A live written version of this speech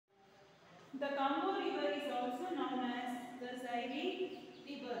The Congo River is also known as the Zaire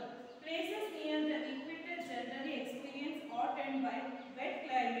River. Places near the equator generally experience hot and wet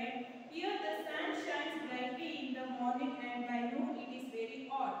climate. Here the sun shines brightly in the morning and by noon it is very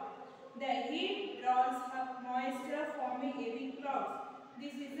hot. The heat draws up moisture forming heavy clouds.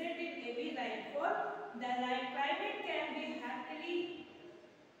 This results in heavy rainfall. The climate can be happily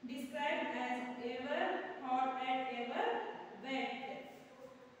described as ever hot and ever wet.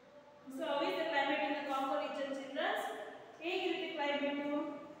 So how is the climate in the Congo region, children? ಹೇಗಿರುತ್ತೆ climate?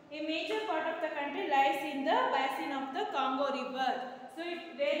 A major part of the country lies in the basin of the Congo River. So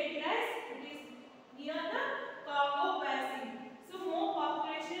where it lies? It is near the Congo basin. So more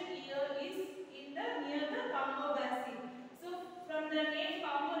population here is in the near the Congo basin. So from the name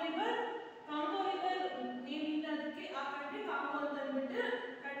Congo River name in ಅದಕ್ಕೆ ಆ country Congo ಅಂತ ಅಂದ್ಬಿಟ್ಟು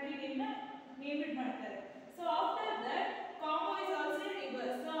country name it ಮಾಡ್ತಾರೆ. So after that Congo is also a river.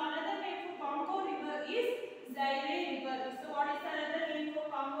 So another name for Congo River is Zaire River. So what is another name for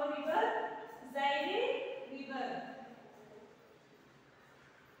Congo River? Zaire River.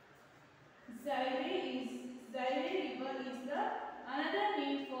 Zaire River is the another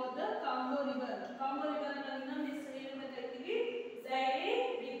name for the Congo River. Congo River na ಇನ್ನೊಂದು ಹೆಸರು ಏನು ಕರೀತೀವಿ? Zaire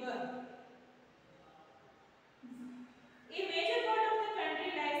River. A major part of the country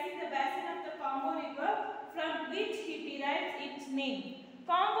lies in the basin of the Congo River, from which it derives its name.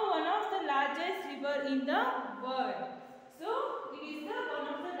 Congo, one of the largest river in the world. So it is the one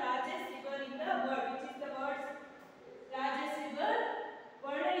of the largest river in the world. Which is the world's largest river?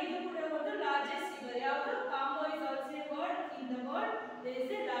 World is the largest river. Yavadu Congo is also a word in the world. There is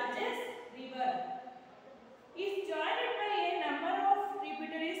the largest river. Is joined by a number of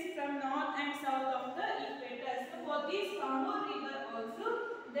tributaries from north and south of the equator. So for this Congo river also,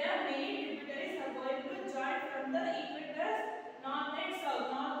 there are many tributaries are going to join from the equators north and south.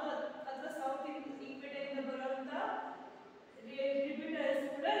 North ಅಥವಾ south equator ಇಂದ ಬರುವಂತ tributaries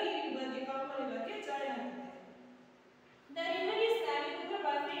ಕೂಡ ಈ riverಗೆ Congo riverಗೆ join ಆಗುತ್ತೆ. The river is navigable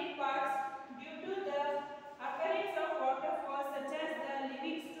by three parts due to the occurrence of waterfalls such as the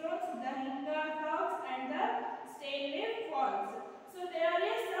Livingstones, the Hinga Falls and the Stanley Falls. So there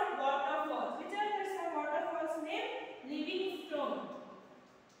are some waterfalls. Which are the some waterfalls named? Livingstone.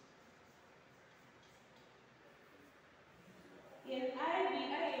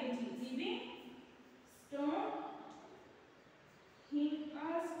 Living Livingstone, Hinga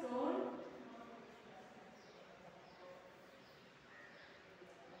Stone,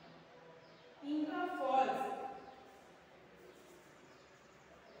 Hinga Falls.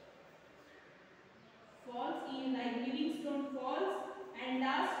 Falls in like Livingstone Falls, and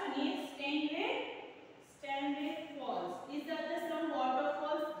last one is Stanley Falls. These are the some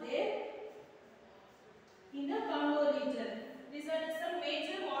waterfalls there in the Congo region. These are some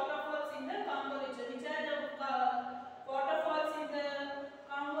major waterfalls in the Congo region. Which are the waterfalls in the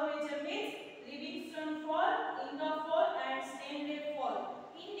Congo region means Livingstone Fall, Inga Fall and Stanley Fall.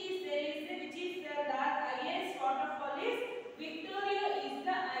 In this there is which is the highest waterfall is Victoria is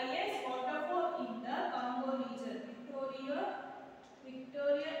the highest waterfall in the Congo region.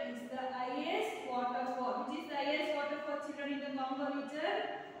 Victoria is the highest waterfall. Which is the highest waterfall children in the Congo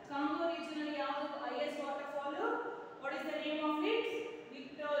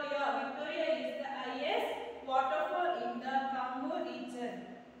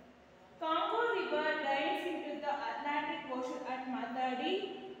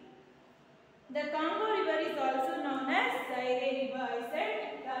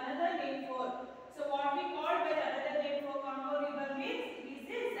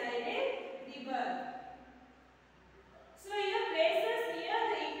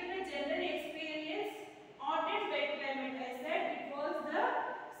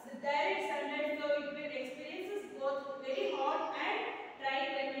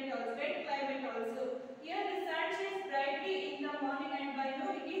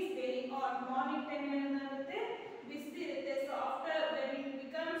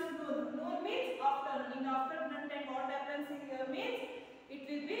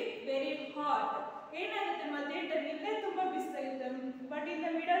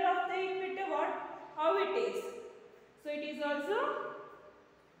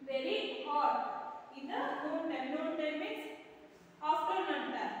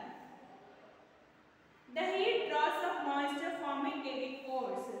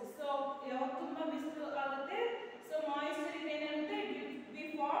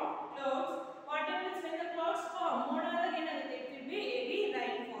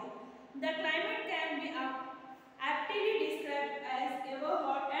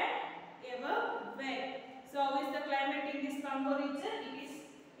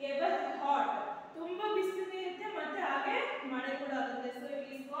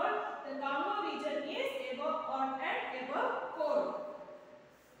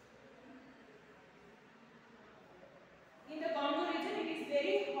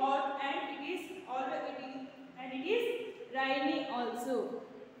rainy also.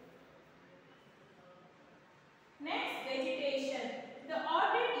 Next, vegetation. The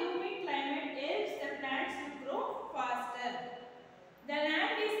hot and humid climate helps the plants to grow faster. The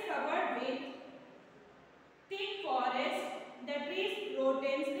land is covered with thick forest. The trees grow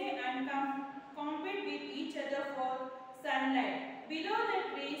densely and compete with each other for sunlight. Below the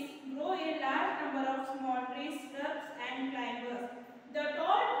trees grow a large number of small trees, shrubs and climbers. The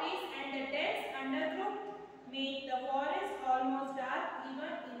tall trees and the dense undergrowth make the forest almost dark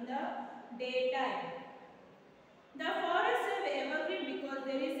even in the daytime. The forests are evergreen because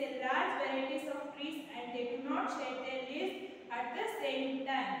there is a large varieties of trees and they do not shed their leaves at the same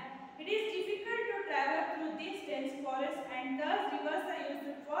time. It is difficult to travel through these dense forests and thus rivers are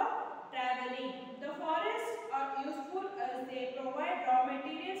used for traveling. The forests are useful as they provide raw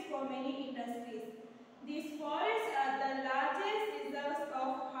materials for many industries. These forests are the largest reserves of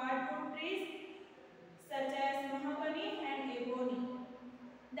hardwood trees such as mahogany and ebony.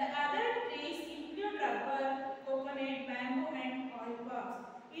 The other trees include rubber, coconut, bamboo and oil palms.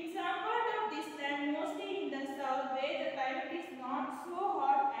 In some part of this land, mostly in the south where the climate is not so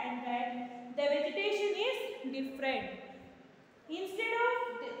hot and wet, the vegetation is different. Instead of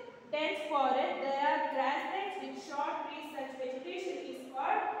dense forest, there are grasslands with short trees. Such vegetation is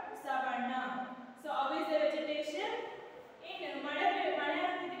called savanna. So how is the vegetation? In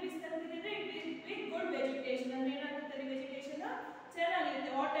made with good vegetation. And vegetation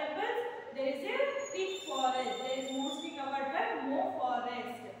ಚೆನ್ನಾಗಿರುತ್ತೆ. What happens? There is a thick forest. There is mostly covered by more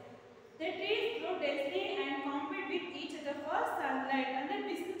forest. The trees grow densely and compete with each other for sunlight. ಅಂದ್ರೆ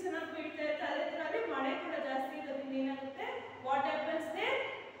ಬಿಸಿಲು ಚೆನ್ನಾಗಿ ಬೀಳ್ತಾ ಇರುತ್ತೆ. ಅದೇ ತರ ಅಲ್ಲಿ ಮಳೆ ಕೂಡ ಜಾಸ್ತಿ ಇರೋದ್ರಿಂದ ಏನಾಗುತ್ತೆ? What happens there?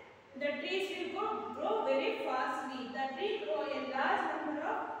 The trees will grow very fastly. The tree grow a large number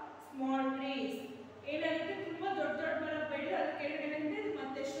of small trees. ಏನಾಗುತ್ತೆ? ತುಂಬಾ ದೊಡ್ಡ ದೊಡ್ಡ ಮರ ಬೆಳೆದು ಅದರ ಕೆಳಗಡೆ ಏನಾಗುತ್ತೆ?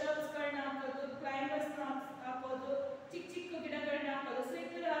 ಮತ್ತೆ shrubs ಗಳನ್ನ ಹಾಕೋದು, climbers ನ ಹಾಕೋದು, ಚಿಕ್ಕ ಚಿಕ್ಕ ಗಿಡಗಳನ್ನ ಹಾಕೋದು. ಸೊ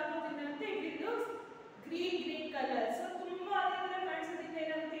ಇದೆಲ್ಲ ಹಾಕೋದ್ರಿಂದ ಅಂತ it looks green colour. So ತುಂಬಾ ಅದೇ ತರ ಕಾಣಿಸೋದ್ರಿಂದ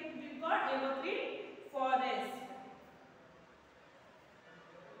ಏನಾಗುತ್ತೆ? It got evergreen forest.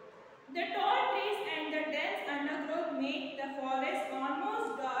 The tall trees and the dense undergrowth make the forest almost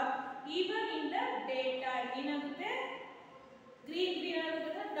dark even in the daytime. ಏನಾಗುತ್ತೆ? ಗ್ರೀನ್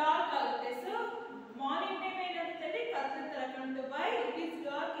ಆಗುತ್ತೆ, ಡಾರ್ಕ್ ಆಗುತ್ತೆ. ಸೊ ಮಾರ್ನಿಂಗ್ ಟೈಮ್ ಏನಾಗುತ್ತೆ? ಅಲ್ಲಿ ಕತ್ತಲೆ ತರ ಕಾಣುತ್ತೆ. Why it is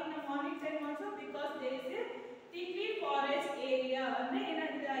dark in the morning time also? Because there is a thickly forest area. ಅಂದ್ರೆ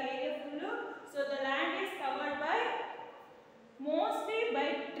ಏನಾಗಿದೆ? ಆ area full. So the land is covered by mostly by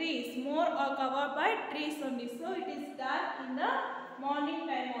trees. More are covered by trees only. So it is dark in the morning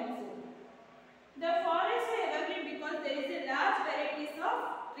time also. The forest is evergreen because there is a large varieties of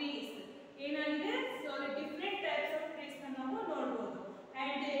trees. ಏನಾಗಿದೆ? So different types of trees ನಾವು ನೋಡಬಹುದು.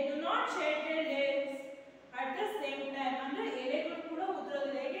 And they do not shed their leaves at the same time. ಅಂದ್ರೆ ಎಲೆಗಳು ಕೂಡ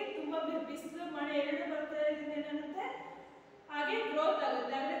ಉದುರೋದಿಲ್ಲ. ಹೇಗೆ ತುಂಬಾ ಬಿಸಿಲು ಮಳೆ ಎರಡು ಬರ್ತಾ ಇರೋದ್ರಿಂದ ಏನಾಗುತ್ತೆ? ಹಾಗೆ ಗ್ರೋತ್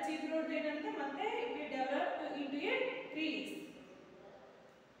ಆಗುತ್ತೆ. ಅಂದ್ರೆ ಚಿಗುರೋದು ಏನಾಗುತ್ತೆ? ಮತ್ತೆ it will develop into a trees.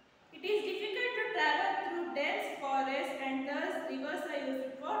 It is difficult to travel through dense forest and thus rivers are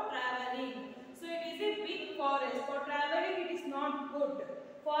used for traveling. So it is a big forest. For traveling it is not good.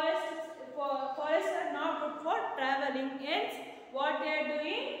 Forests are not good for traveling. Hence what they are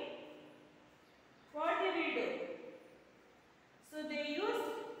doing? What they will do? So they use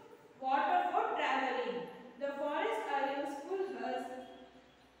water for traveling. The forests are useful as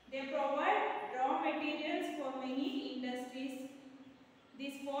they provide raw materials for many industries.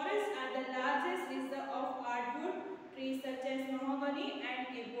 These forests are the largest reserve of hardwood trees such as mahogany and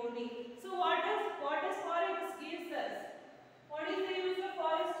ebony. So what does forest gives us? What is the use of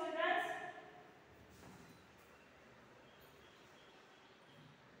forest, children?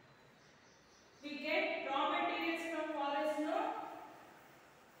 We get raw materials from forest, no?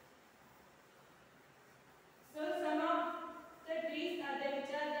 So some of the trees are there,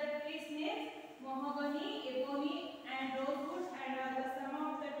 which are the trees names mahogany, ebony and rosewood, and are the some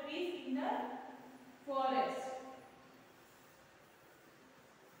of the trees in the forest.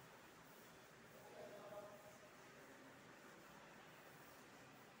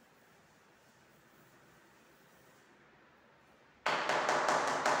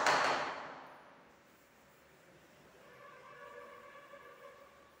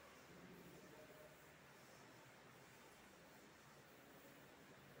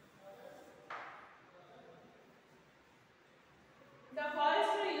 The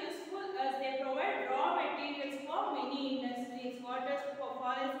forests are useful as they provide raw materials for many industries. What does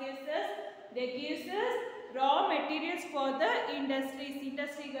forest gives us? They gives us raw materials for the industries.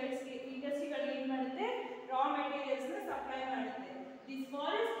 Industryಗಳಿಗೆ ಏನು ಮಾಡುತ್ತೆ? Raw materials ನ supply ಮಾಡುತ್ತೆ. These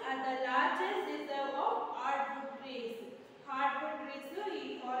forests are the largest reserve of hardwood trees. Hardwood trees ಈ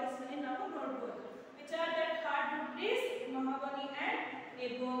forest ನಲ್ಲಿ ನಾವು ನೋಡಬಹುದು. Which are that hardwood trees? mahogany and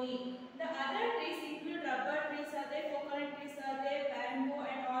ebony. The other trees include rubber trees are there, coconut trees are there, bamboo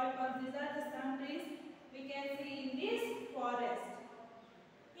and all palms. These are the some trees we can see in this forest.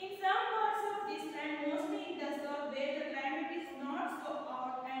 In some parts of this land, mostly in the south where the climate is not so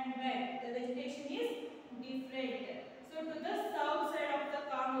hot and wet, the vegetation is different. So to the south side of the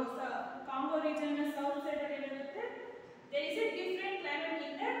Congo region, the south side there is a different climate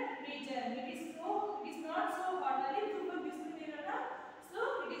in that region. It is not so hot. Ali ತುಂಬಾ ಬಿಸಿಲು ಇರಲ್ಲ. So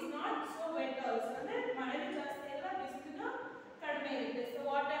it is not so wet also. ಅಂದ್ರೆ ಮಳೆ ಜಾಸ್ತಿ ಇಲ್ಲ, ಬಿಸಿಲು ಕಡಿಮೆ ಇರುತ್ತೆ. So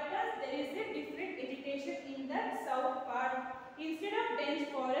what happens? There is a different vegetation in that south part. Instead of dense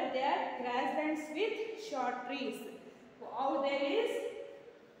forest, there are grasslands with short trees. How there is?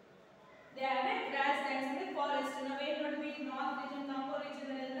 They have a grasslands in the forest. In a way, not be north region, Congo region,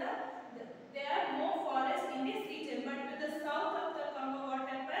 there are more forests in this region. But to the south of the Congo, what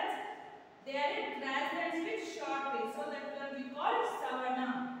happens? There are grasslands with short trees. So that will be called savanna.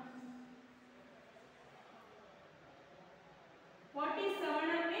 What is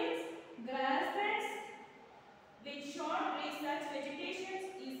savanna means? Grasslands with short trees, such vegetation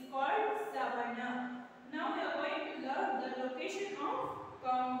is called savanna. Now we are going to learn the location of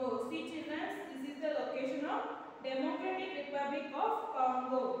Congo. See children, this is the location of Democratic Republic of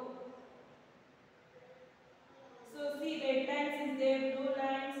Congo. So see, red lines is there, blue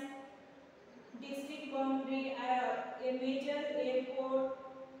lines, district boundary, a major airport,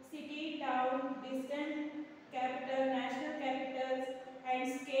 city, town, distant capital, national capitals and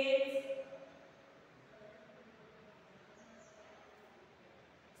scales.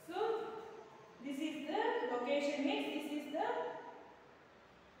 So this is the location, means this is the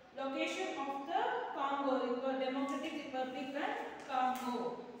location of the Congo, Democratic Republic of Congo.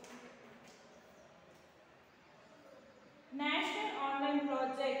 National online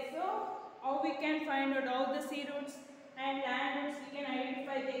project. So how we can find out all the sea routes and land routes we can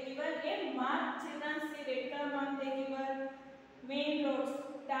identify. They given a mark, children see red color mark, they given main roads,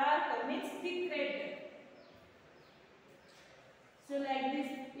 dark means thick red. So like this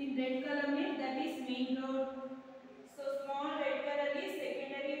in red color means that is main road. So small red color is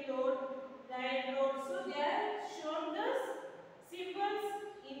secondary road, right road. So they are shown the symbols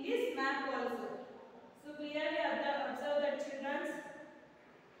in this map also. So clearly observe the children.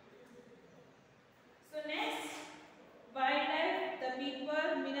 So next, wildlife, the people,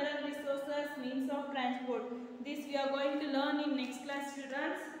 mineral resources, means of transport. This we are going to learn in next class,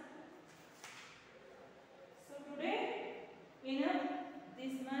 children. So today,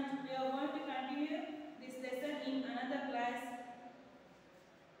 this month we are going to continue this lesson in another class.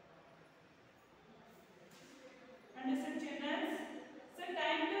 Understood, children? So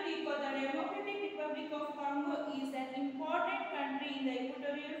time to recall, the Democratic Republic of Congo is an important country in the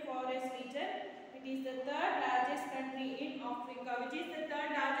equatorial forest region. It is the third largest country in Africa. Which is the third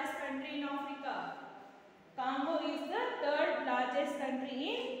largest country in Africa? Congo is the third largest country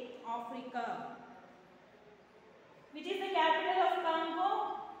in Africa. Which is the capital of Congo?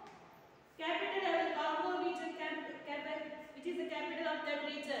 Capital of the Congo region, which is the capital of that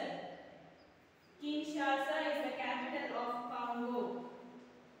region?